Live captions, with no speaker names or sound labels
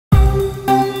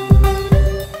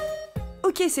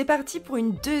Ok, c'est parti pour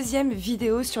une deuxième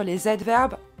vidéo sur les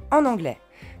adverbes en anglais.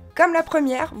 Comme la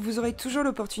première, vous aurez toujours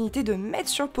l'opportunité de mettre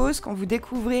sur pause quand vous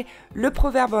découvrez le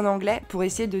proverbe en anglais pour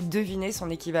essayer de deviner son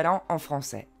équivalent en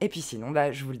français. Et puis sinon,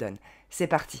 je vous le donne. C'est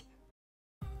parti.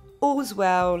 All's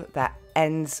well that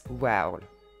ends well.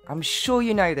 I'm sure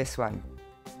you know this one.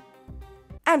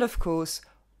 And of course,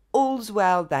 all's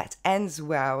well that ends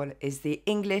well is the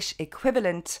English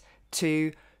equivalent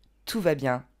to tout va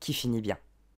bien qui finit bien.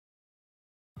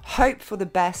 Hope for the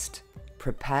best,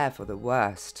 prepare for the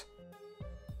worst.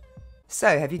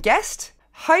 So, have you guessed?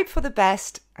 Hope for the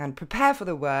best and prepare for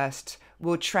the worst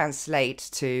will translate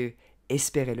to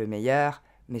espérer le meilleur,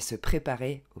 mais se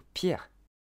préparer au pire.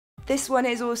 This one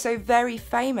is also very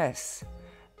famous.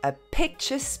 A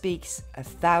picture speaks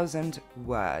 1,000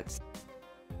 words.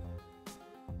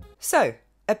 So,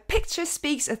 a picture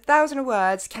speaks 1,000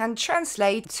 words can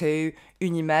translate to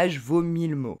une image vaut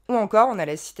 1000 mots. Ou encore, on a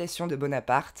la citation de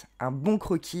Bonaparte, un bon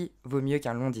croquis vaut mieux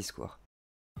qu'un long discours.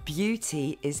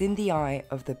 Beauty is in the eye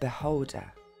of the beholder.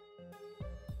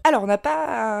 Alors, on n'a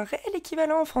pas un réel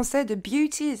équivalent en français de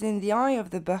beauty is in the eye of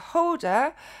the beholder.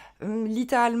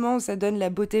 Littéralement, ça donne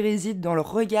la beauté réside dans le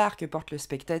regard que porte le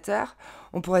spectateur.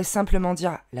 On pourrait simplement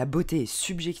dire la beauté est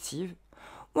subjective.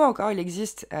 Ou encore, il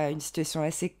existe une situation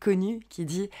assez connue qui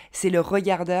dit « c'est le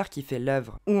regardeur qui fait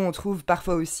l'œuvre ». Ou on trouve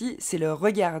parfois aussi « c'est le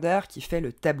regardeur qui fait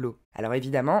le tableau ». Alors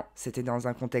évidemment, c'était dans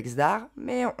un contexte d'art,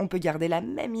 mais on peut garder la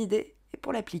même idée et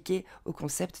pour l'appliquer au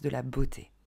concept de la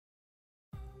beauté.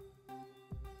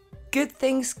 Good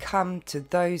things come to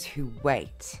those who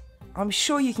wait. I'm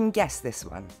sure you can guess this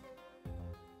one.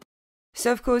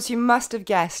 So of course you must have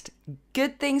guessed,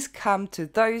 good things come to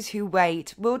those who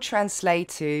wait will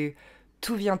translate to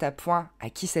tout vient à point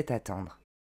à qui sait attendre.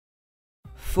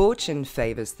 Fortune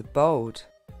favors the bold.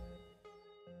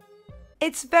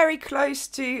 It's very close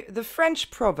to the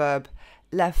French proverb,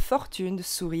 la fortune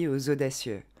sourit aux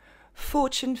audacieux.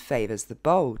 Fortune favors the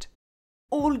bold.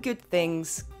 All good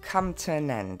things come to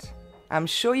an end. I'm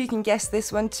sure you can guess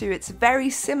this one too, it's very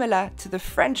similar to the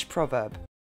French proverb.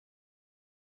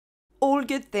 All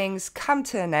good things come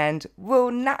to an end will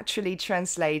naturally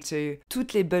translate to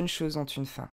toutes les bonnes choses ont une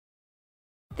fin.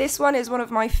 This one is one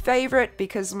of my favourite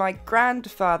because my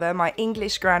grandfather, my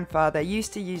English grandfather,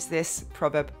 used to use this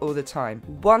proverb all the time.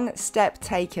 One step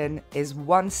taken is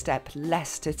one step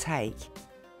less to take.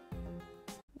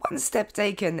 One step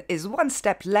taken is one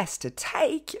step less to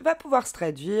take va pouvoir se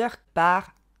traduire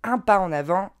par un pas en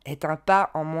avant est un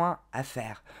pas en moins à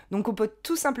faire. Donc on peut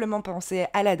tout simplement penser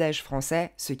à l'adage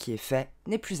français, ce qui est fait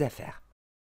n'est plus à faire.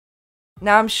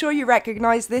 Now I'm sure you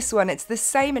recognize this one, it's the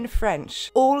same in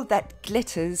French. All that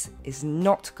glitters is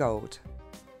not gold.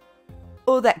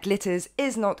 All that glitters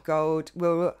is not gold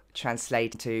will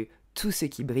translate to tout ce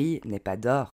qui brille n'est pas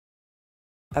d'or.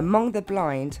 Among the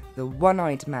blind, the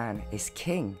one-eyed man is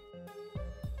king.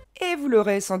 Et vous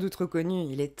l'aurez sans doute reconnu,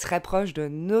 il est très proche de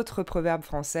notre proverbe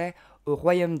français, au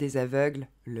royaume des aveugles,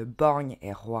 le borgne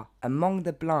est roi. Among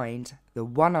the blind, the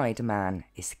one-eyed man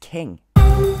is king.